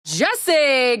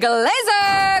Jesse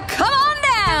Glazer, come on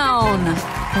down!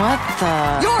 What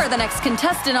the? You're the next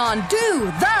contestant on Do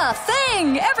the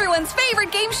Thing, everyone's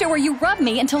favorite game show where you rub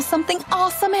me until something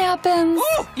awesome happens.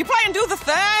 Ooh, you playing Do the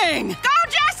Thing! Go,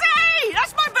 Jesse!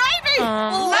 That's my baby!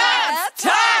 Let's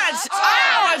touch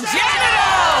our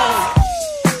genitals!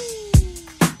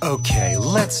 Okay,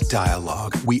 let's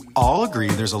dialogue. We all agree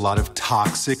there's a lot of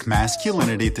toxic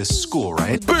masculinity at this school,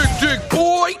 right? Big dick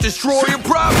boy, destroying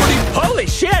property. Holy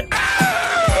shit!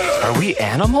 Are we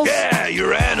animals? Yeah,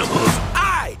 you're animals.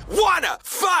 I wanna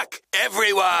fuck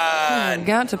everyone. I've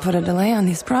got to put a delay on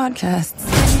these broadcasts.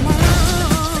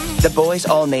 The boys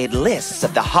all made lists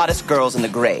of the hottest girls in the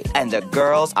grade, and the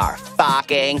girls are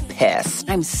fucking pissed.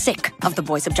 I'm sick of the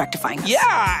boys objectifying us. Yeah,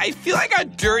 I feel like a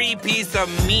dirty piece of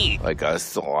meat. Like a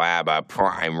slab of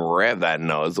prime rib that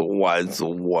knows what's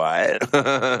what.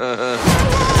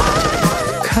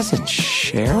 Cousin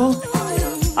Cheryl?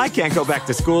 I can't go back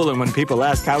to school, and when people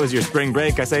ask, how was your spring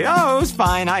break, I say, oh, it was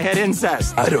fine, I had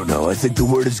incest. I don't know, I think the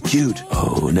word is cute.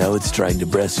 Oh, now it's trying to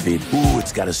breastfeed. Ooh,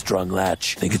 it's got a strong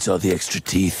latch. I think it's all the extra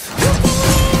teeth.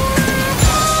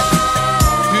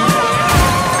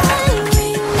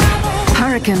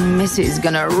 Hurricane Missy's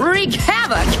gonna wreak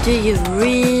havoc. Do you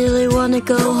really want to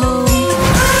go home?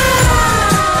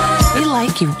 We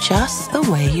like you just the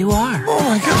way you are. Oh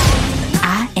my God.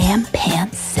 I am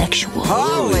pansexual.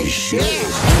 Holy shit.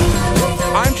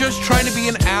 I'm just trying to be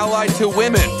an ally to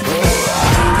women.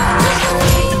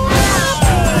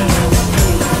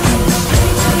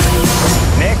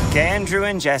 Nick, Andrew,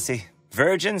 and Jesse.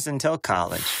 Virgins until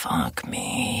college. Fuck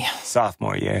me.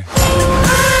 Sophomore year.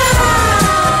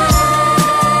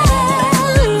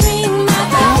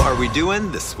 Who are we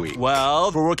doing this week?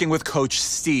 Well, we're working with Coach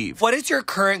Steve. What is your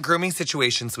current grooming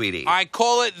situation, sweetie? I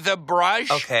call it the brush.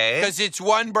 Okay. Because it's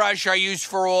one brush I use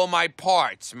for all my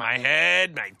parts. My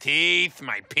head, my teeth,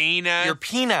 my peanut. Your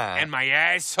peanut. And my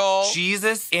asshole.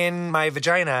 Jesus in my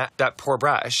vagina, that poor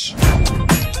brush.